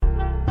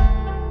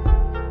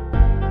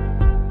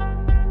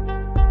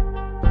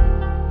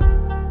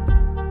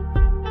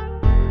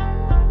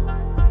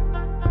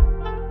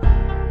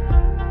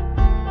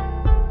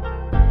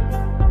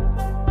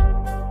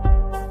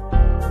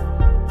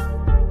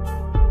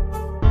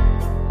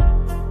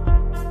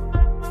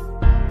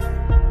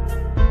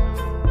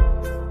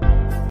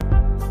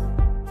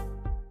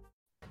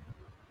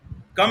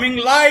Coming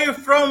live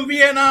from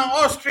Vienna,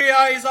 Austria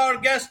is our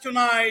guest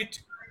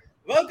tonight.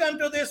 Welcome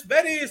to this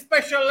very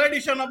special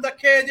edition of the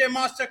KJ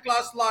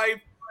Masterclass Live,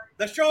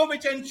 the show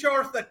which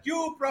ensures that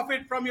you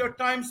profit from your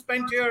time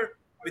spent here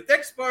with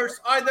experts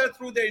either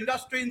through their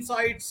industry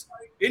insights,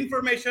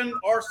 information,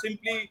 or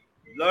simply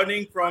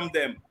learning from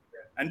them.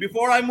 And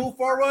before I move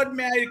forward,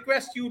 may I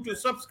request you to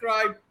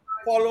subscribe,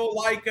 follow,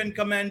 like, and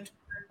comment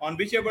on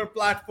whichever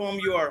platform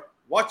you are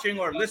watching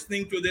or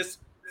listening to this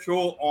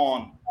show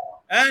on.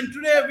 And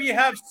today we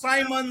have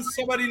Simon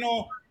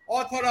Severino,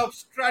 author of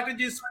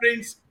Strategy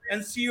Sprints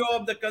and CEO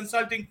of the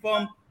consulting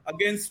firm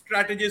Against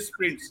Strategy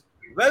Sprints.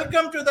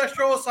 Welcome to the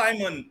show,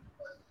 Simon.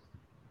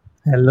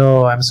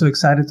 Hello, I'm so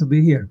excited to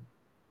be here.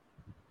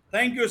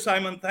 Thank you,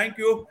 Simon. Thank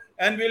you.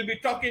 And we'll be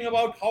talking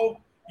about how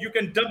you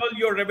can double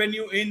your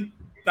revenue in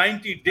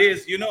 90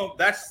 days. You know,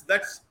 that's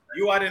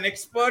you are an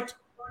expert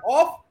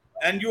of,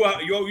 and you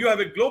have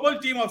a global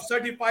team of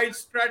certified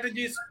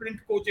strategy sprint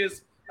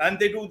coaches, and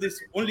they do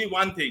this only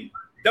one thing: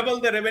 double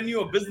the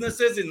revenue of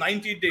businesses in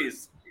 90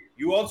 days.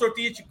 You also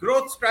teach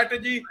growth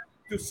strategy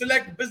to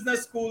select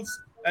business schools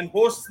and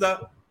host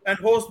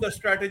the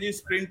strategy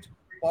sprint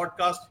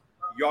podcast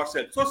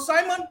yourself. So,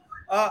 Simon,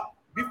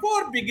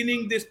 before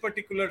beginning this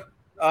particular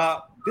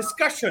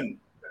discussion,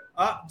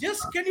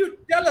 just can you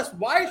tell us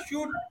why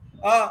should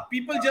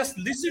people just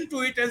listen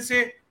to it and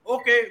say,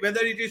 okay, whether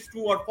it is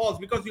true or false?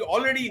 Because you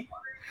already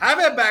have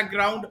a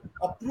background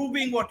of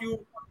proving what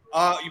you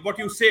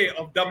say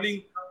of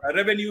doubling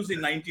revenues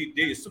in 90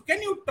 days. So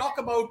can you talk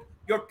about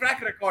your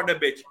track record a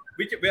bit,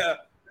 which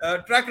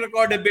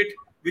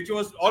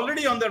was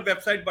already on their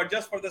website, but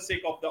just for the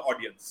sake of the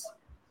audience?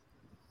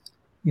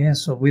 Yeah,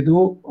 so we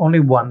do only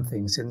one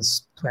thing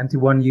since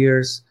 21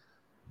 years,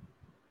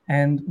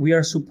 and we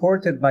are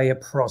supported by a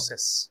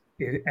process.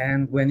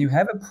 And when you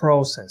have a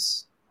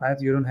process, right,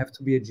 you don't have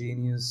to be a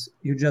genius.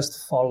 You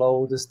just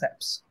follow the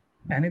steps,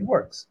 and it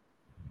works.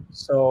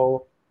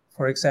 So,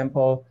 for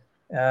example,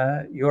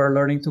 you are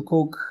learning to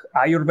cook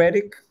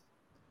Ayurvedic.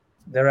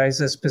 There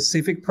is a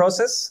specific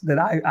process that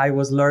I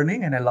was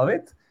learning, and I love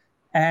it.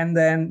 And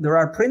then there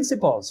are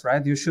principles,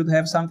 right? You should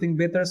have something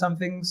bitter,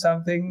 something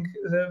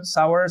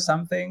sour,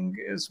 something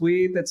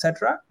sweet,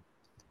 etc.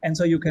 And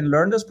so you can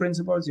learn those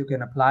principles. You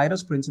can apply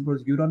those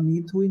principles. You don't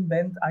need to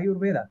invent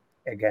Ayurveda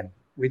again,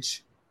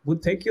 which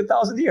would take you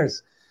 1,000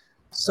 years.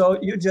 So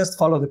you just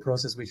follow the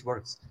process which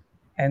works.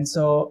 And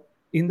so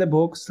in the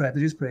book,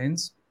 Strategy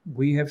Sprints,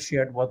 we have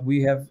shared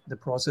the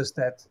process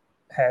that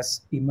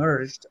has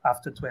emerged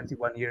after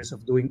 21 years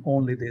of doing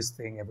only this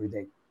thing every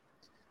day.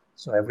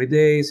 So every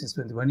day since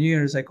 21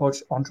 years, I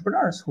coach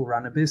entrepreneurs who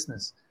run a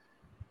business.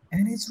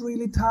 And it's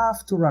really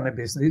tough to run a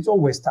business. It's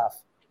always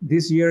tough.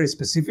 This year is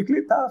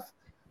specifically tough,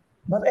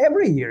 but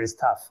every year is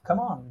tough.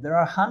 Come on, there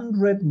are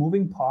 100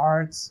 moving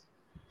parts.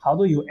 How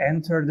do you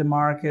enter the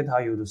market? How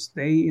do you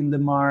stay in the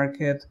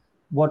market?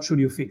 What should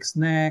you fix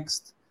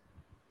next?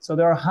 So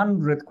there are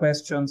 100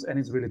 questions, and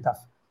it's really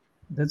tough.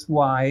 That's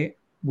why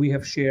we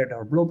have shared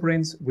our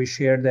blueprints. We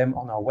share them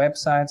on our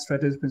website,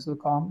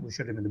 strategysprints.com. We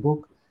share them in the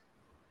book.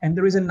 And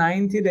there is a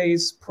 90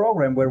 days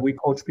program where we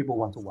coach people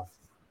one-to-one.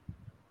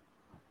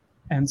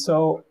 And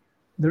so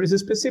there is a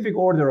specific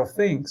order of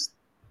things.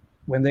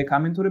 When they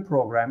come into the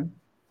program,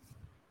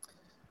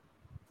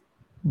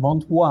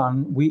 month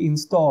one, we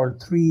install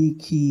 3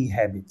 key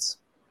habits,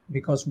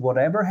 because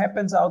whatever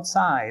happens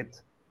outside,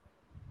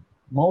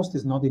 most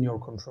is not in your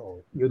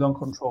control. You don't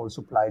control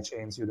supply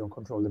chains. You don't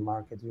control the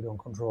market. You don't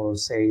control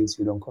sales.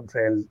 You don't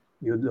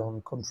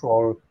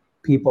control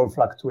people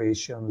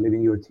fluctuation,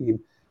 leaving your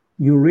team.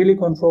 You really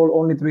control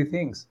only 3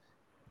 things.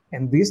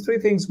 And these 3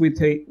 things we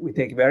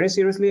take very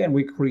seriously, and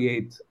we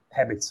create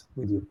habits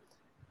with you.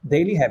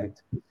 Daily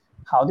habit.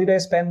 How did I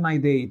spend my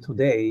day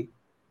today?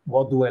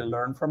 What do I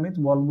learn from it?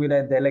 What will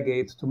I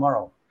delegate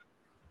tomorrow?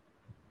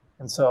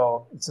 And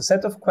so it's a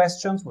set of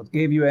questions. What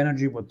gave you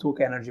energy? What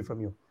took energy from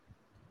you?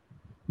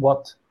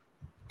 What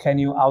can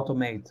you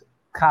automate,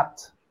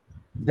 cut,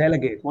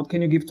 delegate? What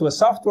can you give to a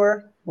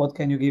software? What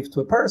can you give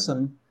to a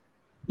person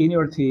in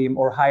your team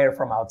or hire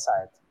from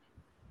outside?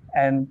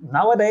 And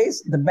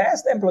nowadays, the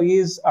best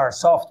employees are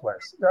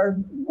softwares. They're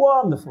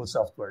wonderful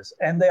softwares,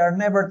 and they are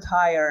never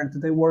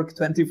tired. They work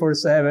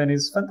 24/7.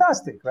 It's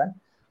fantastic, right?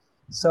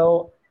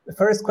 So the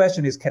first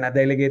question is, can I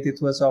delegate it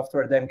to a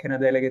software? Then can I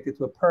delegate it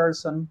to a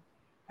person?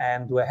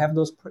 And do I have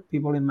those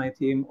people in my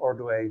team, or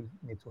do I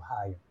need to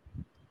hire?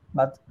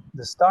 But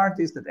the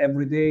start is that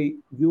every day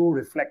you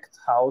reflect,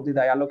 how did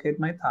I allocate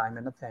my time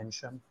and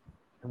attention,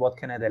 and what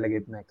can I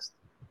delegate next?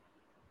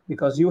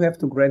 Because you have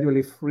to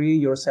gradually free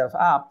yourself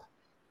up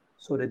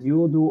so that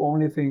you do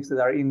only things that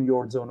are in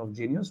your zone of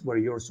genius, where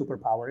your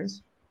superpower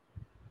is.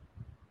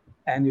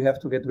 And you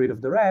have to get rid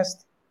of the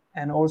rest.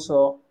 And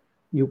also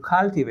you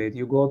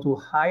go to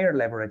higher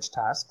leverage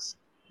tasks.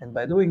 And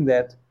by doing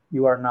that,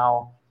 you are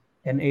now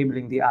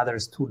enabling the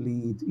others to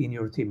lead in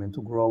your team and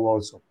to grow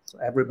also. So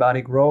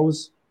everybody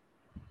grows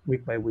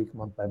week by week,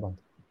 month by month.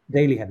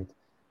 Daily habit.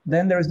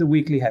 Then there's the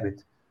weekly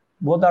habit.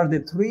 What are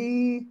the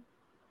 3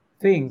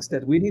 things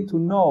that we need to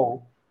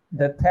know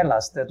that tell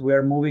us that we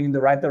are moving in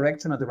the right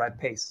direction at the right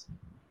pace.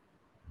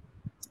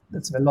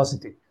 That's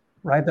velocity,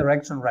 right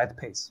direction, right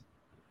pace.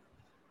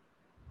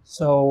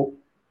 So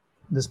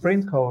the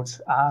sprint coach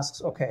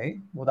asks, okay,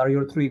 what are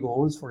your 3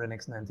 goals for the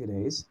next 90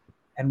 days?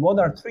 And what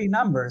are 3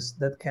 numbers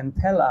that can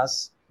tell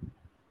us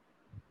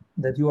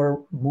that you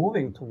are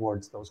moving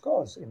towards those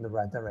goals in the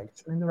right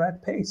direction, in the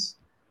right pace?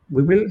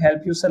 We will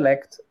help you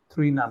select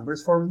 3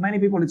 numbers. For many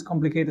people, it's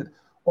complicated.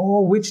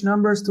 Oh, which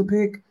numbers to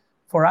pick?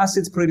 For us,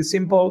 it's pretty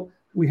simple.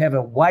 We have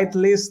a white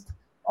list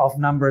of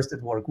numbers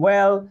that work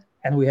well,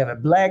 and we have a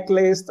black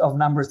list of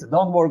numbers that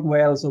don't work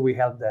well. So we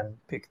help them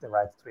pick the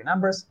right 3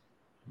 numbers.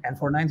 And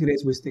for 90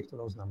 days, we stick to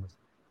those numbers.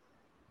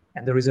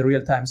 And there is a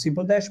real-time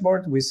simple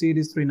dashboard. We see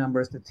these 3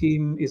 numbers. The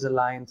team is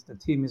aligned. The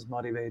team is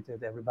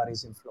motivated.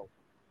 Everybody's in flow.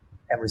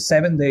 Every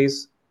 7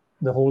 days,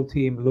 the whole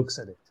team looks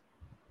at it.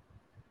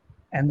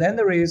 And then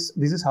this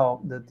is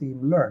how the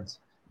team learns.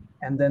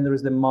 And then there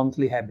is the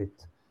monthly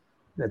habit.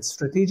 That's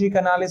strategic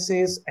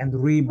analysis and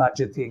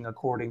rebudgeting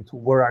according to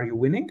where are you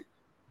winning.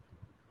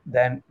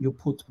 Then you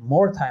put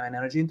more time and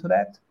energy into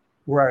that.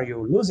 Where are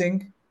you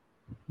losing?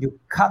 You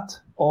cut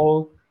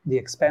all the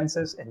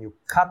expenses and you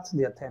cut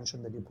the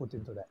attention that you put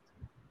into that.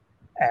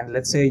 And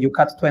let's say you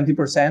cut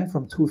 20%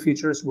 from 2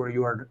 features where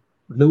you are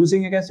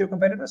losing against your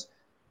competitors.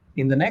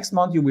 In the next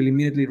month, you will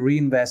immediately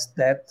reinvest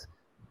that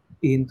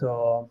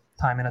into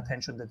time and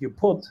attention that you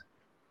put,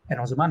 and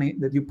also money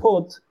that you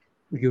put,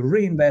 you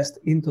reinvest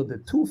into the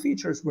 2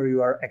 features where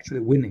you are actually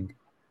winning.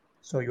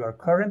 So you are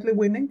currently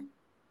winning,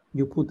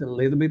 you put a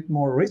little bit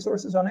more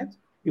resources on it,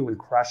 you will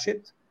crush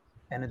it,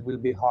 and it will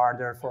be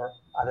harder for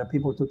other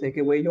people to take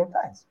away your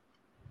times.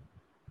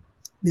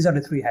 These are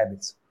the 3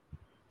 habits.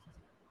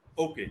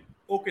 Okay,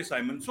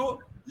 Simon.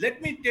 So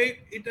let me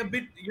take it a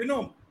bit,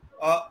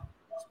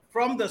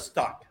 from the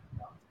start.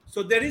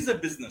 So there is a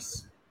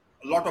business.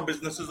 A lot of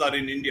businesses are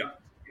in India,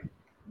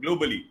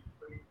 globally.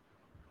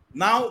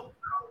 Now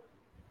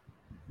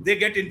they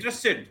get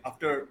interested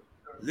after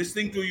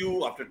listening to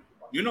you, after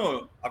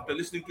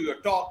listening to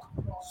your talk.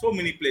 So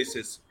many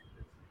places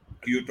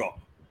you talk.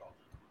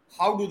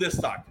 How do they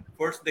start?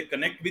 First, they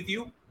connect with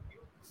you,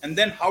 and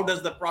then how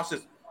does the process?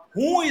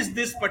 Who is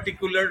this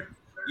particular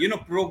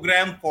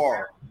program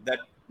for? That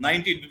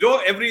 90? Though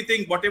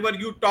everything, whatever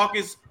you talk,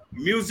 is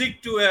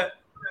music to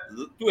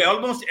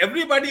almost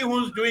everybody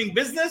who's doing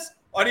business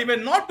or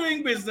even not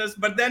doing business.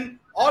 But then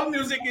all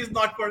music is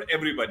not for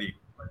everybody.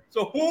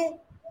 So who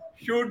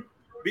should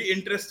be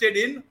interested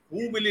in?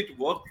 Who will it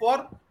work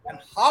for? And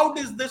how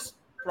does this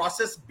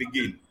process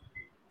begin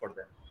for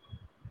them?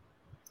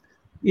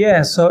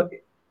 Yeah, so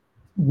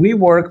we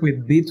work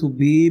with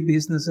B2B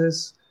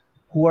businesses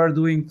who are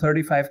doing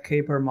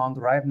 35K per month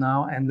right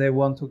now, and they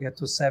want to get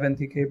to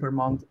 70K per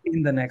month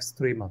in the next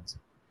 3 months.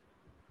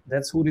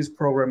 That's who this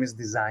program is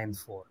designed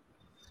for.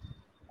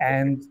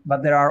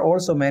 But there are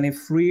also many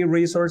free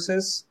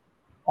resources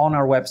on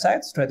our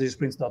website,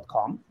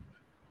 strategysprints.com,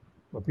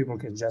 where people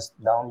can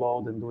just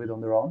download and do it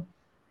on their own.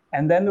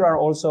 And then there are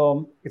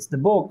also, it's the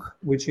book,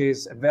 which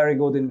is a very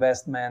good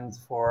investment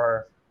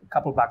for a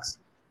couple bucks.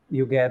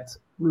 You get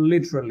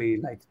literally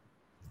like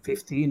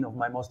 15 of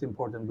my most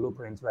important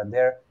blueprints right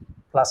there,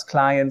 plus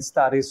client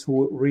studies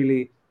who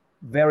really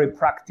very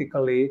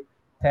practically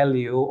tell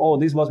you, oh,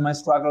 this was my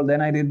struggle,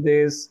 then I did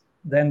this,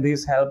 then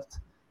this helped.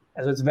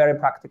 And so it's very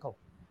practical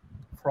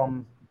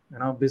from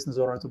business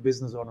owner to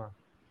business owner.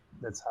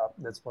 That's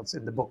what's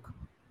in the book.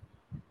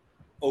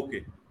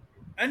 Okay.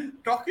 And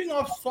talking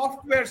of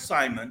software,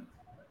 Simon,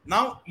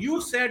 now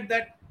you said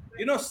that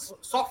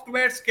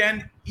softwares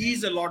can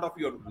ease a lot of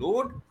your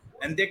load,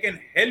 and they can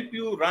help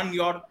you run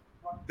your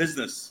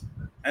business,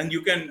 and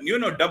you can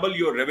double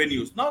your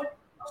revenues. Now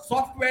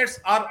softwares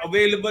are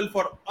available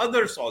for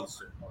others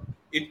also.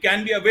 It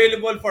can be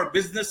available for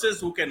businesses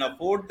who can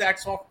afford that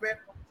software.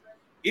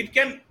 It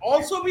can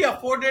also be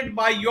afforded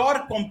by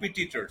your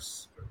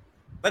competitors.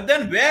 But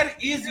then where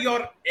is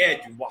your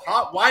edge?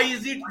 Why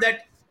is it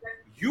that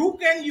you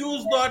can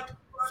use that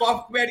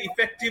software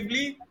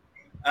effectively,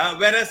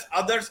 whereas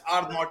others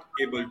are not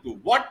able to?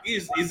 What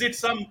is it?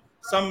 Some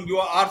you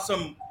are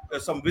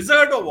some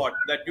wizard or what,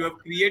 that you have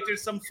created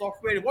some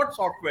software? What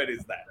software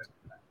is that?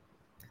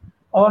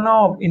 Oh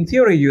no, in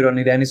theory you don't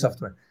need any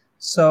software.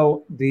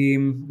 So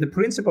the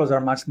principles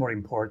are much more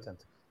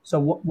important. So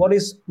what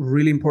is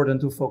really important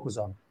to focus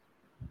on?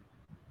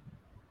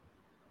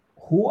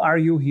 Who are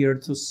you here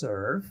to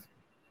serve?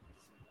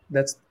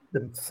 That's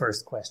the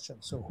first question.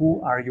 So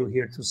who are you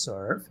here to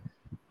serve?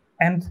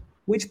 And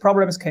which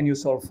problems can you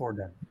solve for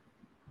them?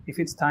 If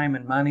it's time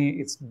and money,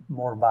 it's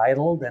more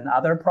vital than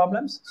other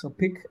problems. So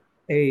pick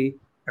a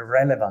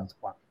relevant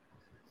one.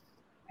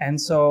 And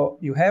so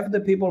you have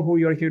the people who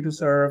you're here to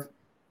serve,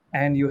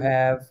 and you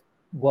have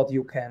what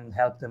you can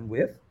help them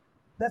with.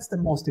 That's the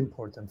most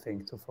important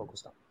thing to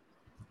focus on.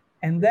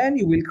 And then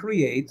you will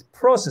create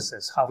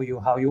processes, how you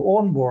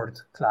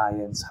onboard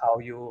clients, how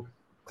you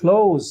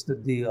close the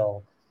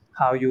deal,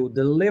 how you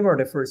deliver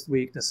the first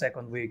week, the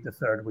second week, the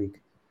third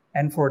week.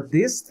 And for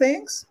these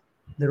things,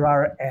 there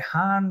are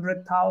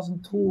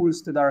 100,000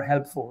 tools that are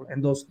helpful.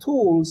 And those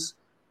tools,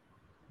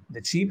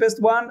 The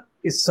cheapest one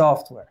is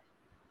software.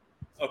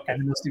 Okay.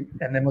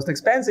 And the most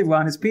expensive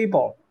one is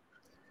people.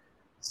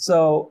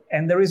 So,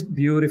 and there is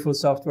beautiful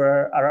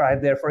software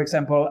right there. For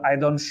example, I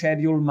don't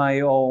schedule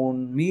my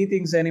own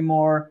meetings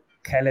anymore.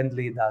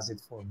 Calendly does it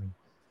for me.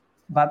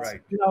 But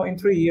Right. in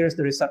 3 years,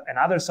 there is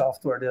another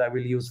software that I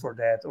will use for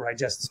that, or I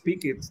just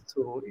speak it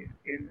to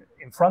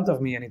in front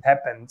of me and it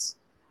happens.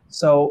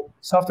 So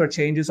software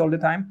changes all the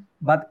time,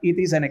 but it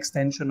is an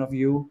extension of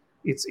you.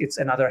 It's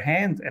another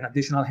hand, an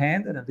additional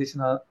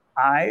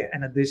eye,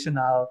 an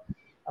additional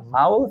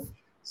mouth.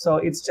 So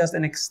it's just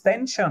an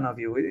extension of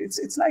you.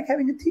 It's like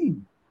having a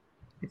team.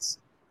 It's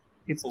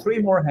Okay. 3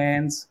 more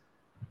hands,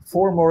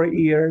 4 more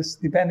ears,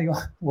 depending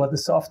on what the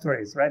software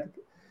is, right?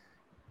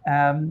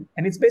 And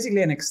it's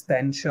basically an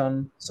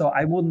extension. So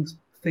I wouldn't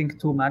think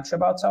too much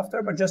about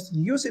software, but just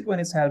use it when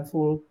it's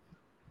helpful,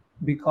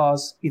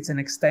 because it's an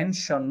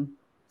extension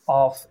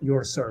of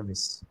your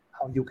service,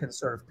 how you can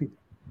serve people.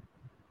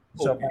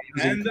 So by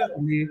using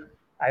Calendly,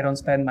 I don't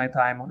spend my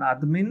time on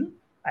admin.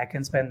 I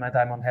can spend my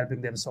time on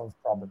helping them solve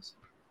problems.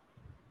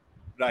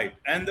 Right.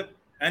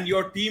 And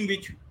your team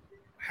which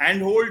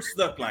handholds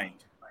the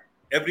client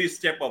every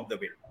step of the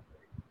way.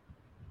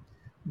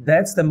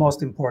 That's the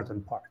most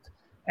important part.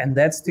 And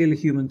that's still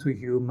human to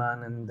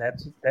human, and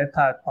that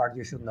part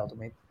you shouldn't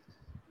automate,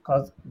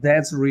 because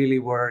that's really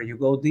where you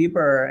go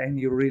deeper and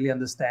you really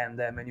understand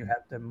them and you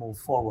help them move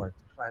forward,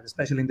 right?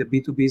 Especially in the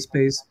B2B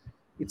space,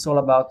 it's all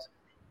about,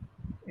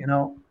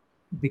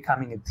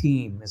 becoming a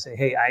team and say,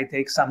 hey, I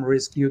take some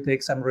risk, you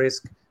take some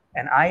risk,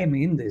 and I am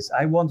in this.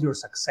 I want your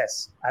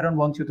success. I don't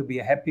want you to be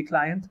a happy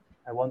client.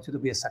 I want you to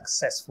be a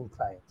successful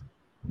client.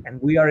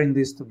 And we are in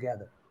this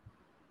together.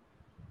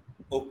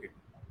 Okay.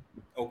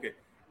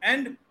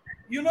 And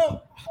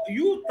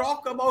you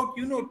talk about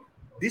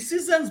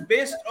decisions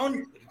based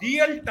on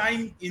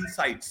real-time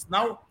insights.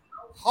 Now,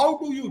 how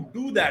do you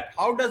do that?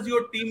 How does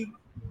your team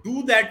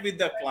do that with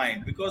the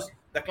client? Because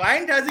the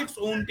client has its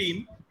own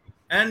team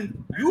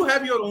and you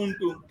have your own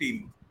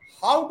team.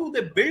 How do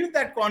they build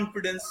that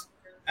confidence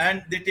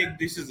and they take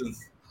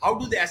decisions? How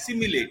do they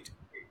assimilate?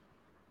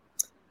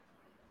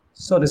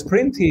 So the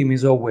sprint team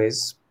is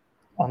always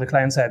on the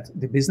client side,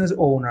 the business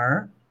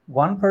owner,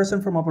 one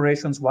person from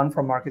operations, one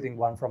from marketing,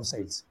 one from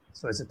sales.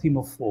 So it's a team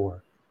of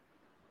 4.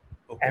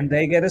 Okay. And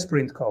they get a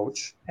sprint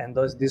coach. And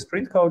this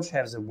sprint coach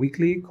has a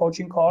weekly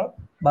coaching call,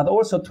 but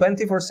also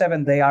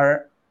 24/7, they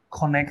are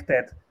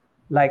connected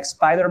like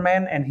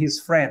Spider-Man and his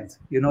friend.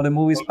 You know the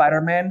movie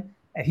Spider-Man?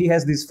 And he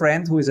has this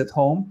friend who is at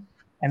home,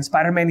 and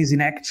Spider-Man is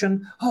in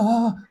action.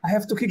 Oh, I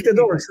have to kick the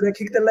door. Should I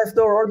kick the left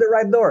door or the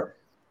right door?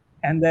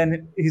 And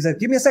then he said,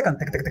 give me a second.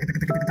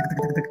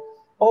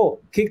 Oh,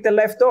 kick the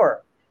left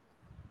door.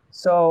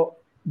 So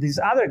this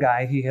other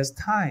guy, he has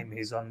time,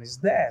 he's on his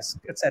desk,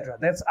 etc.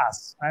 That's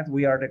us, right?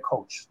 We are the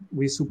coach.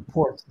 We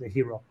support the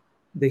hero.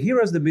 The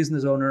hero is the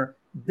business owner.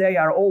 They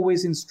are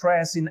always in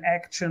stress, in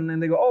action,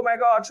 and they go, oh my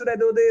God, should I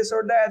do this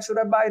or that? Should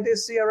I buy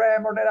this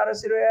CRM or that other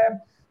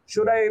CRM?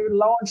 Should I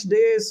launch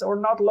this or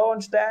not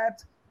launch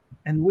that?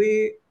 And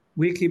we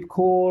keep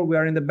cool. We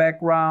are in the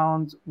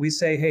background. We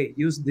say, hey,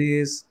 use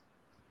this,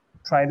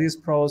 try this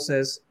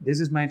process. This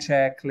is my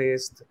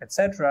checklist,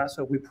 etc.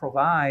 So we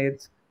provide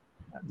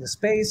the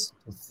space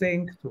to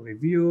think, to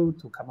review,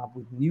 to come up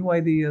with new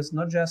ideas,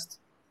 not just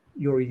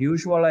your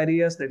usual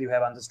ideas that you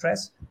have under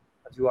stress,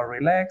 but you are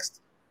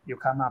relaxed, you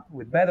come up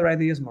with better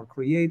ideas, more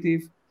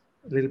creative,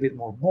 a little bit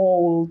more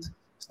bold,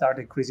 start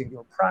increasing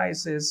your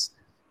prices,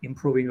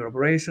 improving your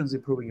operations,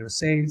 improving your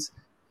sales.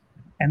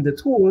 And the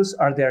tools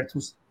are there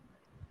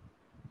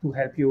to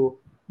help you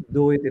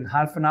do it in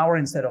half an hour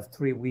instead of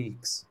 3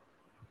 weeks.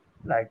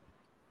 Like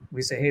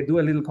we say, hey, do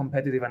a little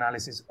competitive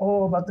analysis.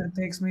 Oh, but it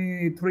takes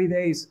me 3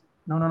 days.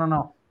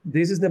 No.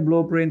 This is the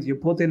blueprint. You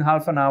put in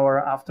half an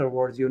hour.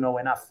 Afterwards, you know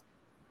enough.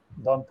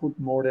 Don't put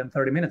more than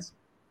 30 minutes.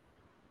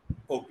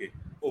 Okay.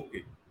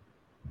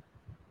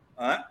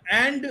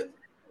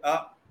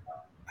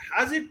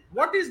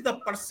 What is the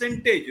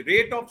percentage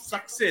rate of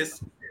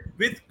success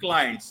with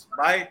clients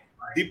by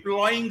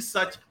deploying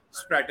such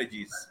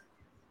strategies?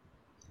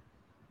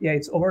 Yeah,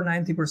 it's over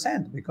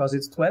 90% because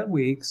it's 12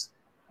 weeks.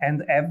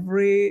 And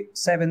every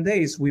 7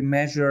 days, we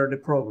measure the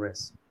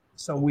progress.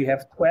 So we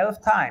have 12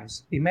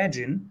 times.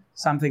 Imagine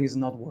something is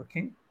not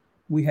working.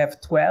 We have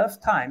 12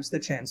 times the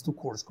chance to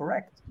course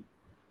correct.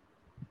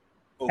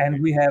 Okay.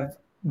 And we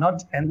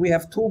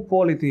have 2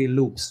 quality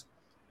loops.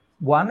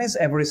 One is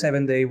every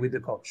 7 days with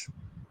the coach.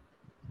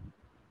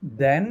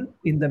 Then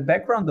in the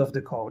background of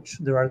the coach,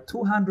 there are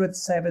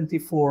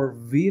 274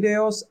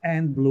 videos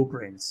and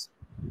blueprints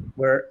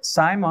where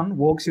Simon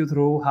walks you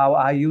through how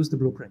I use the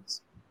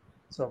blueprints.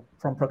 So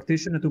from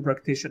practitioner to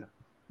practitioner,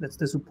 that's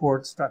the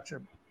support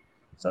structure.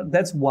 So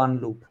that's one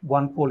loop,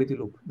 one quality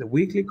loop. The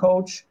weekly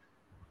coach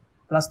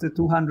plus the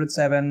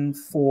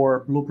 274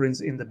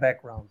 blueprints in the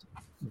background.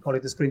 We call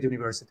it the Sprint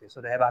University.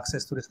 So they have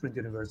access to the Sprint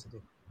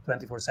University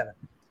 24/7.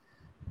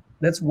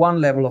 That's one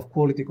level of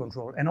quality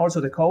control. And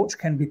also the coach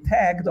can be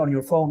tagged on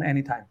your phone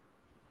anytime.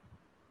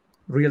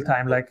 Real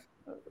time, like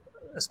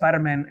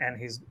Spider-Man and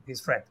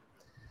his friend.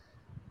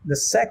 The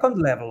second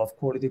level of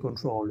quality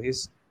control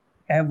is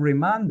every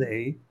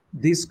Monday,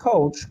 this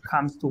coach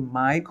comes to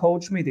my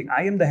coach meeting.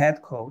 I am the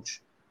head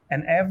coach,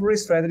 and every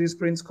strategy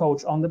sprints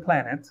coach on the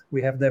planet,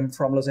 we have them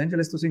from Los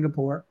Angeles to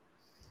Singapore.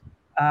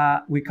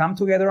 We come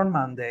together on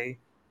Monday,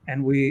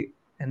 and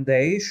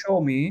they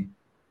show me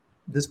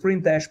the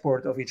sprint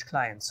dashboard of each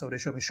client. So they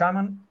show me,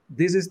 Shaman,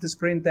 this is the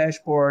sprint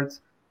dashboard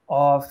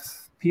of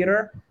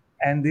Peter,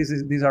 and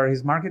these are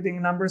his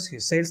marketing numbers,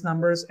 his sales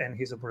numbers, and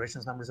his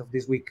operations numbers of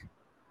this week.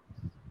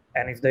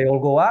 And if they all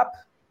go up,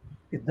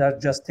 it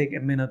does just take a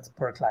minute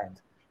per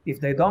client. If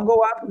they don't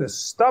go up, we go,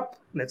 stop,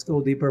 let's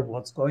go deeper.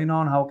 What's going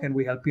on? How can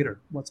we help Peter?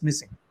 What's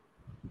missing?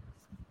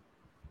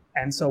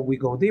 And so we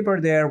go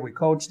deeper there. We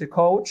coach the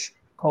coach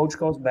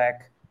goes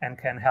back and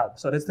can help.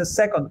 So that's the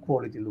second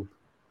quality loop.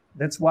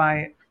 That's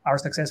why our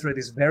success rate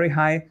is very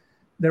high.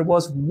 There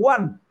was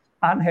one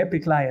unhappy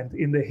client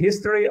in the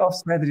history of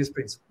strategy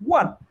sprints,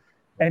 one.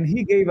 And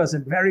he gave us a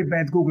very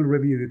bad Google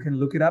review. You can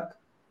look it up.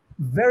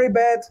 Very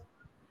bad,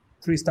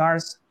 3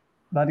 stars.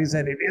 But he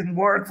said, it didn't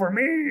work for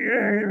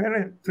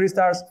me. 3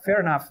 stars, fair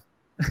enough.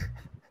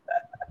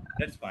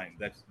 That's fine.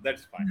 That's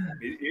fine.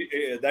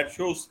 That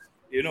shows,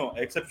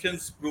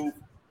 exceptions prove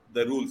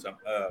the rules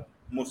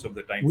most of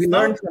the time. We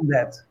learned from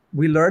that.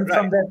 We learned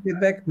from that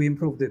feedback. We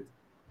improved it.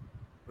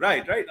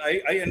 Right.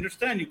 I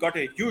understand you got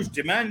a huge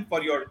demand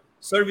for your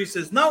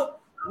services. Now,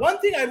 one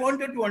thing I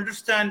wanted to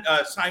understand,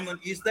 Simon,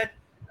 is that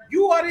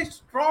you are a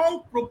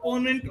strong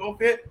proponent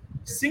of a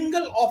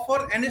single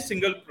offer and a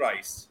single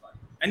price,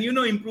 and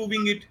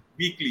improving it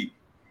weekly.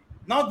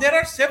 Now, there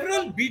are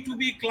several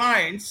B2B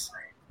clients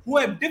who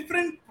have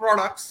different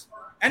products,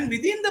 and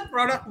within the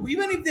product,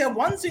 even if they have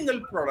one single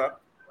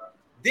product,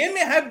 they may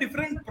have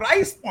different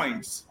price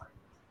points.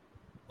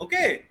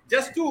 Okay,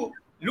 just to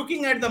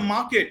looking at the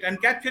market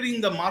and capturing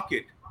the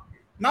market.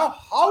 Now,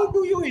 how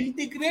do you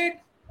integrate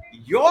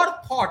your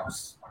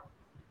thoughts,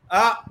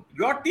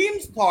 your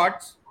team's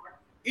thoughts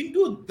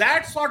into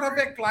that sort of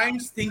a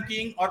client's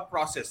thinking or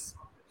process?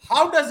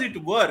 How does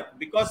it work?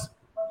 Because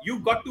you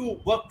got to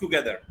work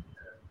together.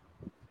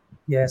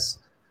 Yes.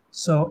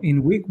 So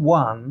in week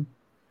 1,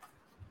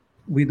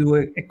 we do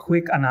a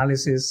quick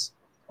analysis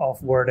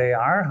of where they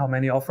are, how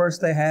many offers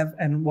they have,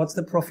 and what's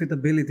the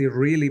profitability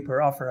really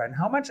per offer, and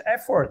how much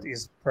effort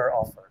is per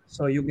offer.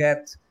 So you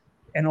get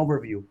an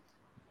overview.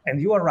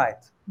 And you are right.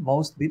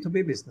 Most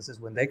B2B businesses,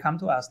 when they come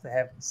to us, they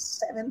have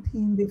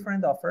 17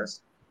 different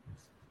offers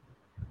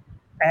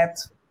at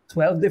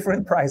 12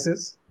 different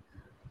prices.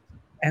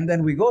 And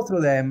then we go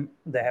through them.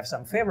 They have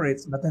some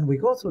favorites, but then we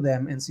go through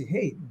them and see,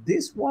 hey,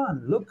 this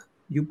one, look,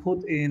 you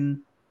put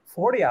in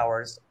 40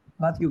 hours,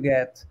 but you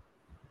get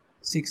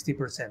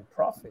 60%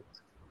 profit.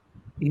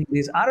 In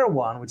this other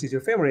one, which is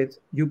your favorite,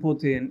 you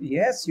put in,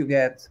 yes, you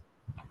get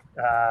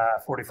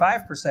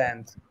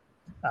 45%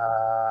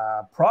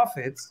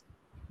 profits,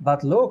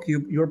 but look,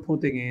 you're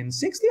putting in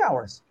 60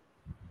 hours.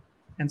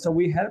 And so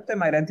we help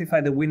them identify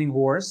the winning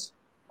horse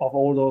of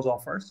all those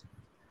offers.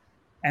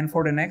 And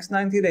for the next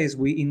 90 days,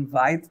 we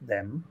invite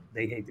them,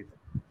 they hate it,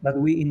 but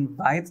we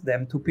invite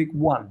them to pick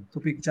one, to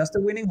pick just a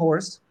winning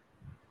horse,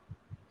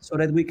 so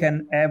that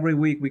every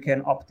week we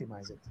can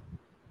optimize it.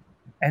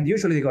 And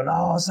usually they go,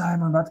 no,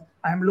 Simon, but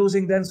I'm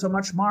losing then so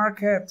much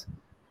market.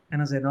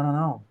 And I say,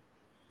 no.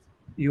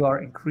 You are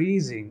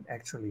increasing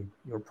actually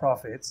your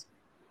profits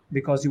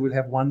because you will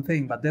have one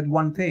thing, but that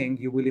one thing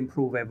you will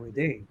improve every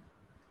day.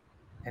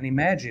 And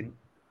imagine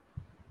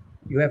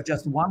you have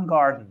just one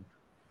garden,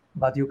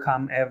 but you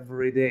come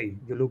every day.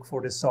 You look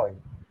for the soil,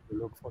 you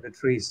look for the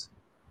trees.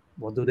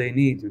 What do they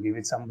need? You give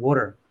it some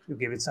water, you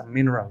give it some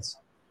minerals.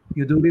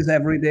 You do this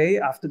every day.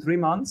 After 3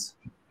 months,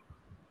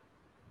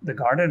 the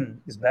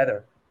garden is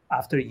better.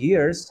 After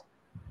years,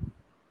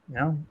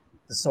 the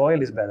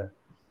soil is better.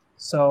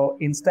 So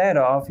instead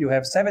of you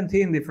have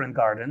 17 different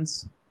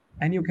gardens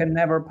and you can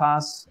never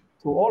pass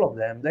to all of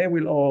them, they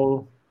will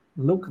all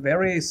look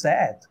very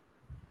sad.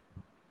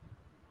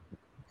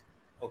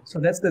 Okay. So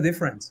that's the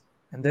difference.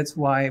 And that's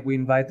why we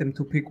invite them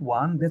to pick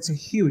one. That's a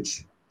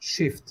huge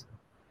shift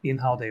in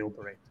how they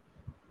operate.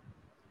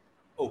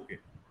 Okay.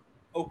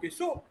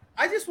 So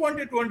I just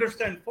wanted to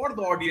understand for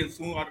the audience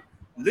who are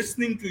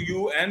listening to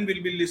you and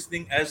will be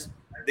listening as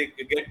they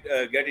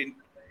get in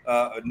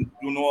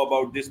to know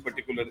about this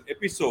particular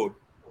episode,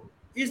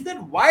 is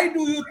that why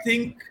do you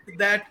think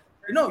that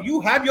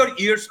you have your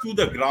ears to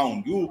the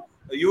ground,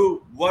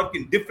 you work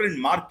in different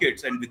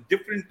markets and with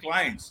different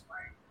clients?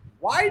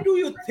 Why do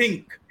you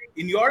think,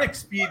 in your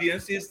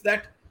experience, is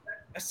that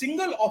a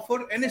single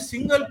offer and a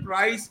single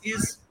price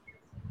is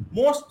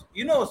most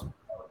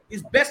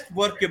is best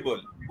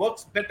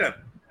works better?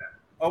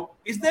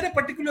 Is there a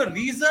particular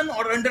reason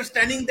or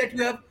understanding that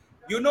you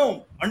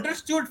have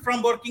understood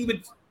from working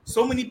with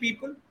so many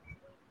people?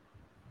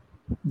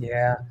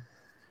 Yeah.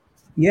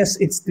 Yes,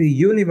 it's the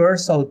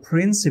universal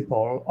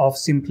principle of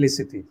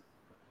simplicity.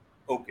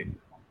 Okay.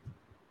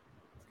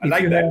 I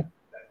like that.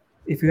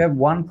 If you have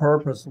one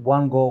purpose,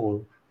 one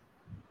goal,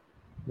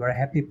 you're a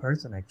happy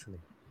person, actually.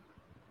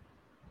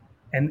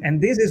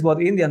 And this is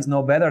what Indians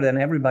know better than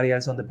everybody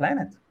else on the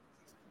planet.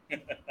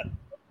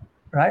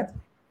 right?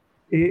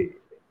 I-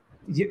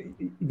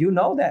 you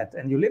know that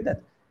and you live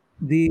that.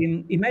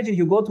 Imagine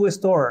you go to a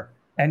store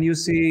and you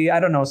see, I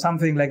don't know,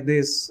 something like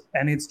this,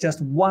 and it's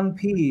just one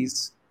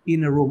piece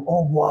in a room.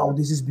 Oh wow,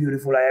 this is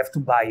beautiful, I have to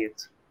buy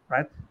it,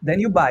 right? Then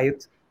you buy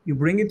it, you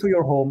bring it to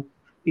your home,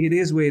 it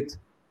is with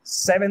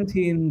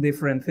 17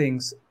 different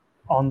things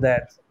on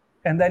that,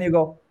 and then you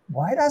go,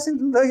 why doesn't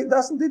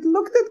it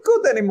look that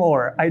good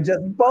anymore? I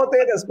just bought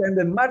it, I spent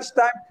that much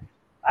time,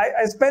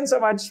 I spent so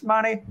much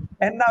money,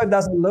 and now it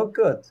doesn't look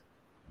good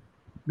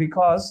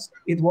because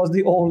it was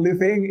the only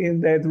thing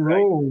in that Right.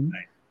 room.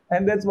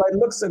 And that's why it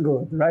looks so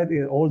good, right?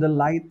 All the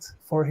light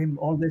for him,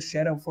 all the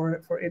shadow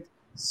for it.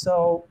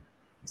 So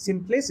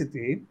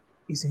simplicity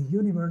is a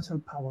universal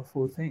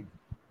powerful thing.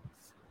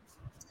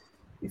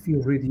 If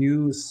you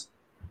reduce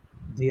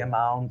the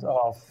amount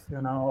of,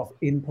 of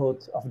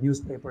input of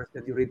newspapers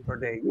that you read per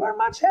day, you are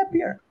much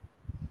happier.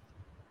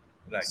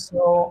 Right.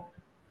 So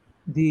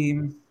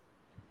the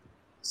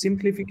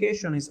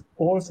simplification is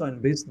also in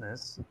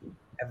business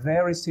a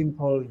very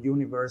simple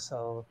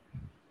universal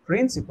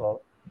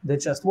principle that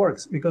just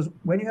works, because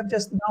when you have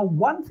just now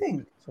one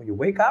thing, so you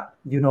wake up,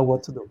 you know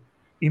what to do,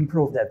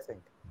 improve that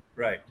thing.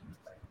 Right.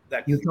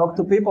 You That's talk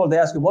to people, they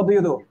ask you, what do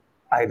you do?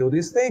 I do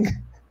this thing.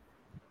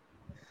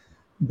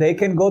 They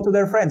can go to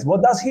their friends,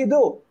 what does he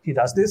do? He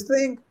does this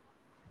thing,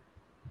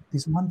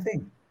 this one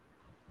thing.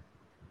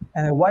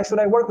 And why should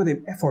I work with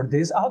him? For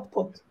this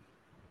output.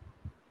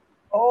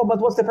 Oh, but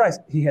what's the price?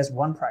 He has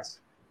one price.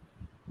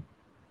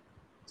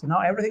 So now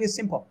everything is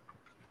simple.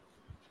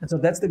 And so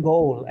that's the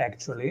goal,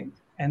 actually.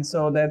 And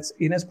so that's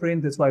in a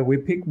sprint. That's why we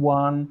pick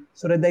one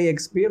so that they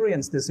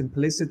experience the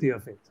simplicity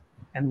of it.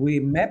 And we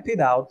map it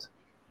out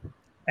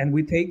and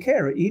we take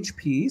care. Each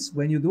piece,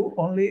 when you do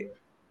only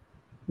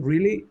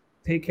really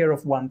take care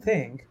of one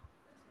thing,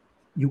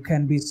 you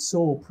can be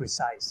so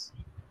precise.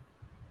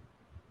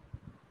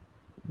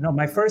 You know,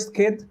 my first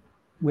kid,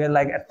 we had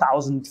like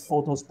 1,000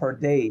 photos per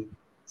day.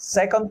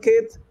 Second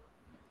kid,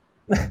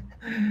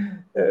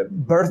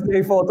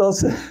 birthday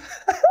photos.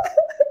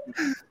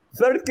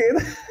 Third kid,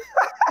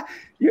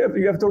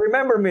 you have to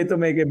remember me to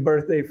make a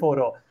birthday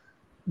photo.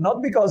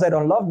 Not because I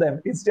don't love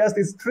them. It's just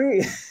it's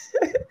three.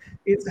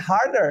 It's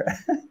harder.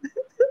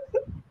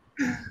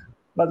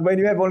 But when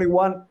you have only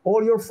one,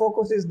 all your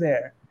focus is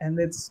there, and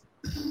it's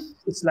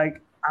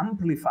like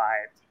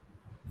amplified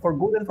for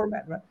good and for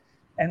bad, right?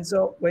 And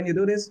so when you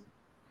do this,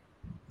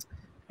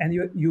 and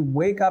you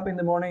wake up in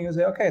the morning, you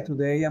say, okay,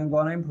 today I'm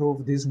gonna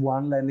improve this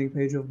one landing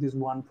page of this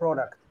one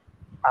product.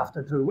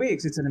 After 3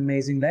 weeks, it's an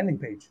amazing landing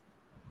page.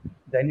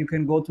 Then you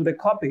can go to the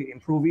copy,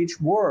 improve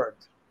each word.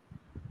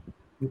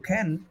 You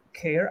can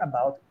care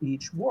about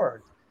each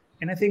word.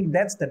 And I think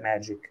that's the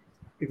magic,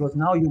 because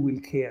now you will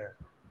care.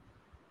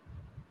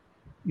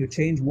 You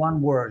change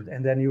one word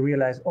and then you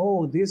realize,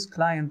 oh, this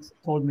client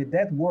told me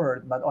that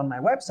word, but on my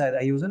website,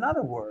 I use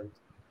another word.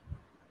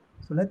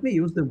 So let me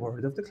use the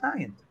word of the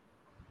client.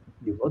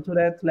 You go to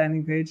that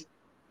landing page,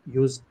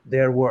 use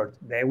their word.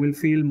 They will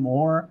feel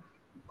more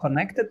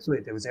connected to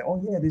it. They will say,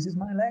 oh yeah, this is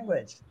my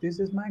language.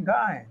 This is my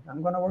guy.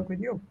 I'm going to work with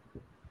you.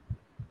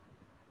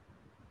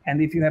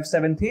 And if you have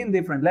 17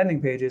 different landing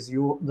pages,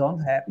 you don't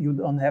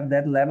have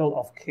that level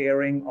of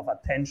caring, of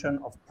attention,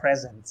 of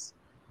presence.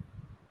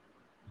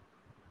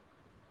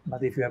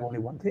 But if you have only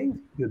one thing,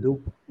 you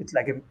do. It's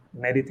like a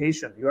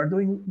meditation. You are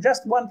doing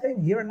just one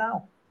thing here and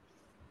now.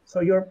 So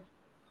you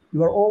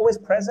are always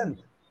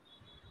present.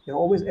 You're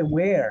always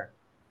aware.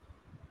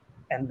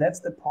 And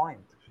that's the point.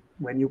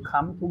 When you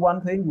come to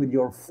one thing with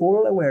your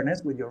full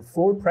awareness, with your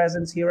full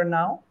presence here and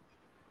now,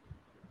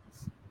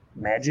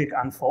 magic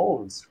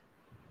unfolds.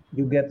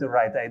 You get the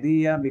right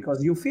idea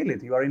because you feel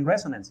it. You are in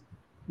resonance.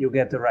 You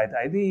get the right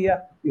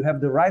idea. You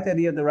have the right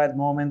idea at the right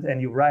moment, and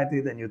you write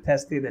it and you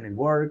test it and it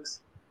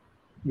works.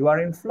 You are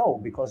in flow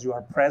because you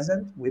are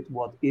present with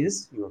what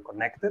is. You are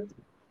connected.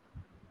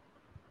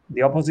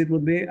 The opposite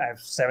would be, I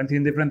have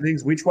 17 different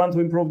things. Which one to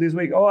improve this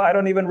week? Oh, I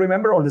don't even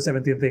remember all the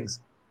 17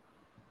 things.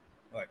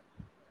 right.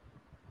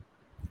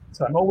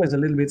 So I'm always a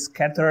little bit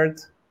scattered,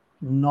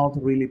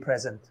 not really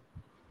present.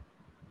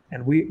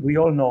 And we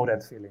all know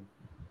that feeling.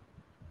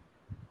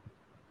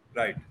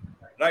 Right,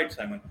 right,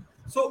 Simon.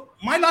 So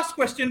my last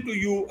question to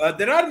you,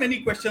 there are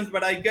many questions,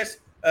 but I guess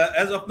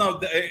as of now,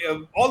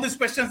 all these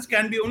questions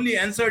can be only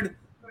answered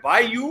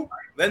by you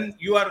when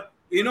you are,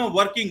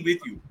 working with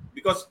you,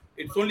 because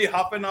it's only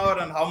half an hour,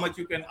 and how much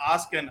you can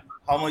ask and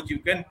how much you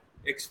can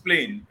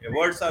explain.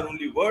 Words are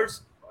only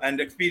words, and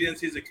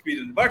experience is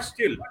experience. But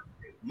still,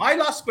 my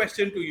last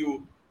question to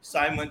you,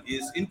 Simon,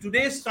 is in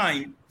today's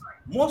time,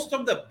 most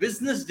of the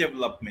business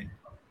development,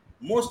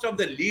 most of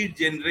the lead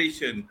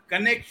generation,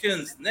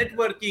 connections,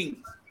 networking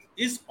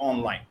is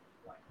online.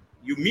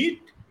 You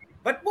meet,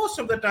 but most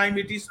of the time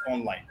it is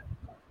online.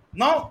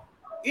 Now,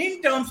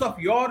 in terms of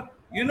your,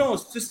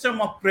 system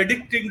of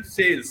predicting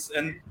sales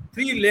and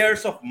 3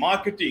 layers of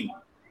marketing,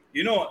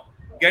 you know,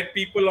 get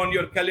people on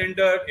your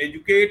calendar,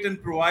 educate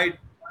and provide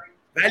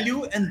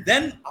value, and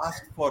then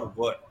ask for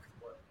work.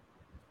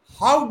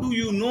 How do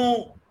you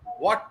know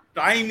what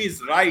time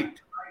is right?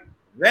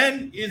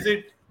 When is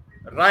it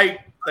right,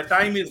 the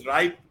time is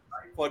ripe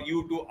for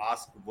you to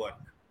ask work,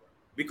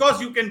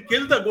 because you can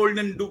kill the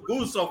golden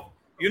goose of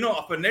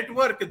of a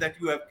network that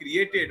you have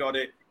created or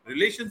a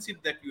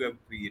relationship that you have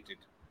created.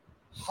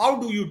 How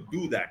do you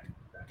do that?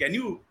 Can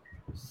you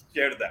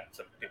share that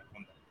some tip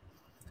on that?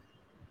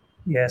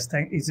 Yes,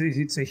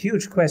 it's a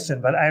huge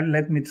question, but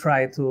let me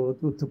try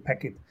to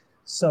pack it.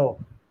 So,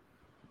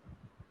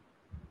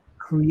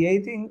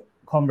 creating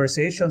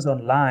conversations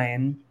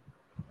online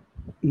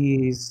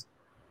is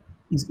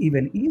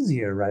even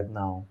easier right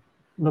now.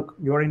 Look,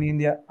 you're in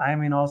India,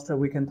 I'm in Austria,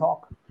 we can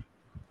talk.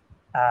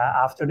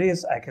 After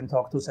this, I can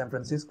talk to San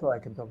Francisco, I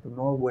can talk to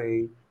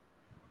Norway,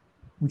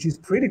 which is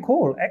pretty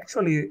cool.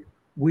 Actually,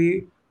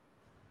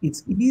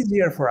 it's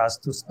easier for us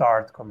to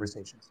start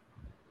conversations.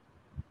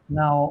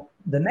 Now,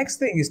 the next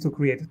thing is to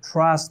create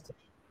trust.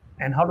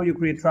 And how do you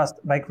create trust?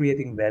 By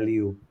creating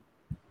value.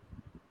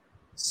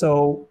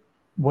 So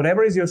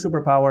whatever is your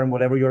superpower and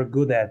whatever you're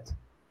good at,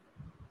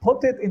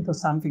 put it into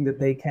something that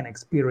they can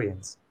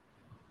experience.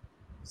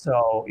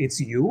 So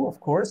it's you, of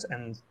course,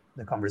 and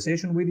the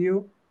conversation with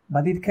you,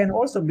 but it can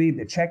also be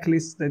the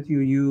checklists that you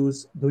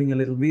use, doing a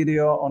little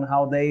video on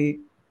how they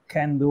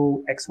can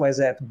do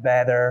XYZ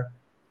better.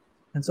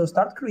 And so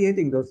start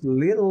creating those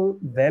little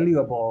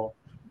valuable,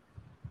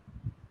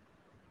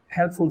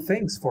 helpful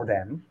things for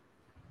them.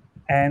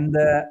 And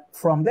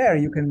from there,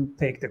 you can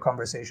take the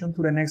conversation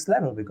to the next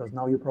level, because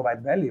now you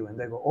provide value and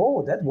they go,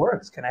 oh, that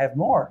works. Can I have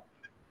more?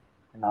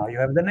 And now you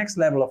have the next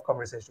level of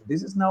conversation.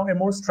 This is now a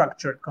more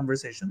structured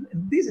conversation.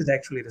 And this is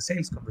actually the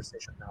sales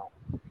conversation now.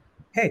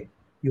 Hey,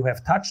 you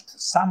have touched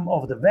some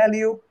of the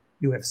value.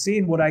 You have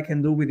seen what I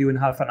can do with you in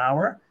half an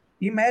hour.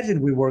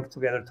 Imagine we work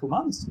together 2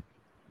 months.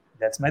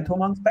 That's my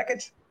 2-month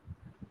package.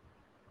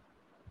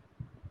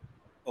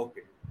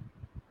 Okay.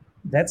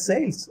 That's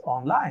sales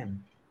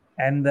online.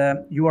 And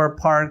you are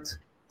part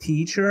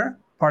teacher,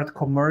 part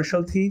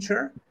commercial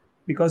teacher,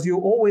 because you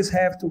always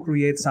have to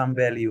create some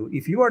value.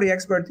 If you are the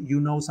expert,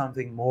 you know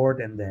something more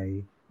than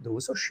they do.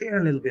 So share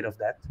a little bit of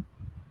that.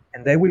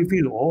 And they will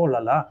feel, oh la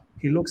la,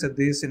 he looks at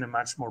this in a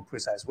much more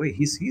precise way.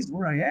 He sees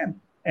where I am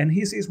and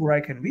he sees where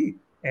I can be.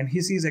 And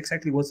he sees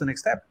exactly what's the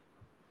next step.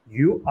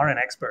 You are an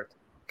expert.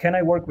 Can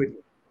I work with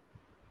you?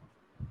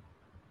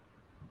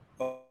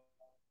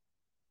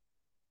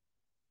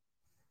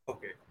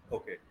 Okay.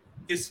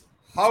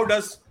 How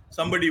does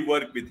somebody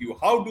work with you?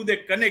 How do they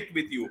connect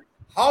with you?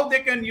 How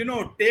they can,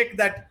 take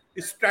that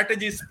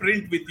strategy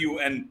sprint with you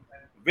and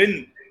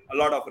win a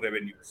lot of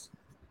revenues?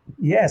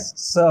 Yes.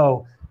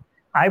 So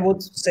I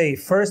would say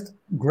first,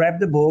 grab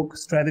the book,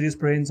 Strategy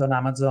Sprints on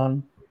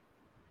Amazon,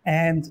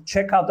 and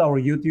check out our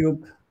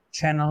YouTube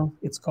channel.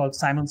 It's called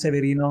Simon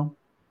Severino,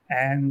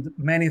 and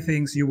many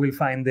things you will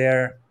find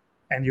there,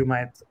 and you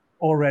might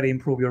already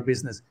improve your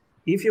business.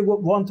 If you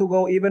want to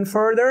go even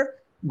further,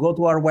 go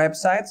to our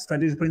website,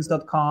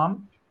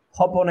 strategysprints.com,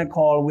 hop on a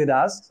call with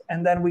us,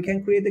 and then we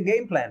can create a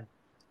game plan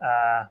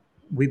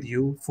with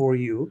you, for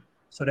you,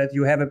 so that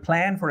you have a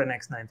plan for the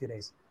next 90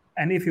 days.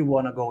 And if you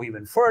want to go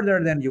even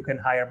further, then you can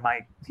hire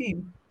my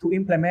team to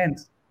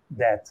implement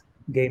that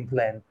game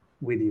plan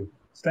with you.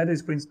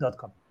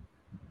 strategysprints.com.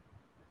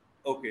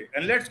 Okay.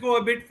 And let's go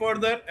a bit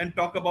further and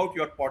talk about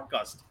your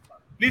podcast.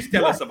 Please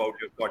tell us about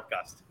your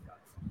podcast.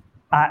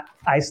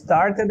 I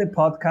started the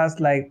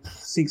podcast like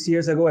 6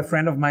 years ago. A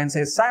friend of mine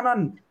says,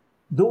 Simon,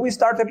 do we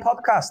start a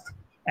podcast?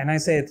 And I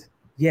said,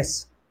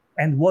 yes.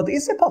 And what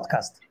is a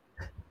podcast?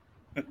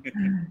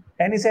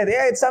 And he said,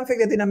 yeah, it's something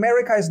that in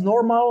America is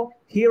normal.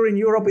 Here in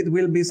Europe, it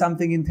will be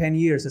something in 10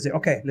 years. I said,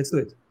 okay, let's do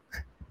it.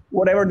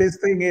 Whatever this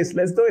thing is,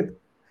 let's do it.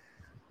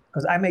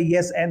 Because I'm a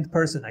yes and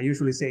person. I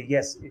usually say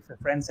yes. If a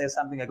friend says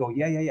something, I go,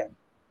 yeah.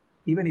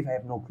 Even if I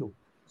have no clue.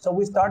 So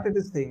we started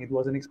this thing. It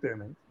was an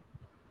experiment.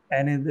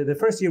 And in the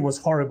first year was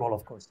horrible,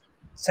 of course.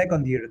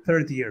 Second year,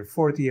 third year,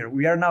 fourth year.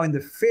 We are now in the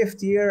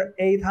 5th year,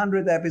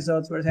 800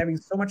 episodes. We're having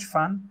so much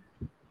fun.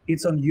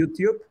 It's on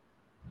YouTube.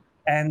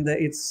 And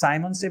it's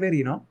Simon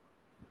Severino.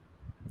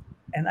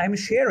 And I'm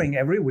sharing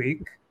every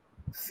week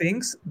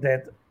things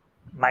that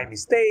my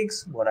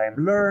mistakes, what I'm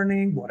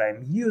learning, what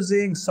I'm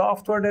using,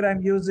 software that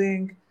I'm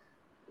using,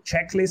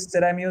 checklists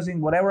that I'm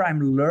using, whatever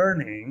I'm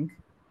learning,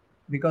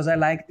 because I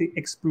like the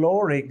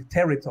exploring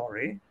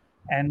territory.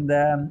 And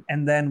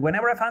then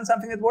whenever I find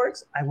something that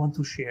works, I want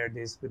to share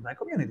this with my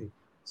community.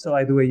 So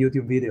I do a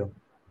YouTube video.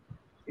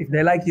 If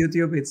they like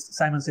YouTube, it's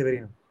Simon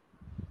Severino.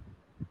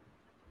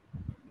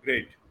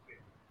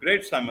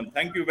 Great, Simon.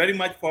 Thank you very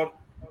much for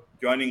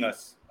joining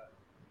us.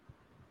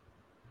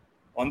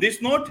 On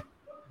this note,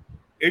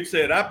 it's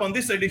a wrap on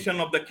this edition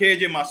of the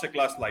KJ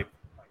Masterclass Live.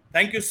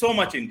 Thank you so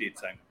much indeed,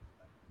 Simon.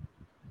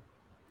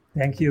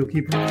 Thank you.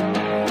 Keep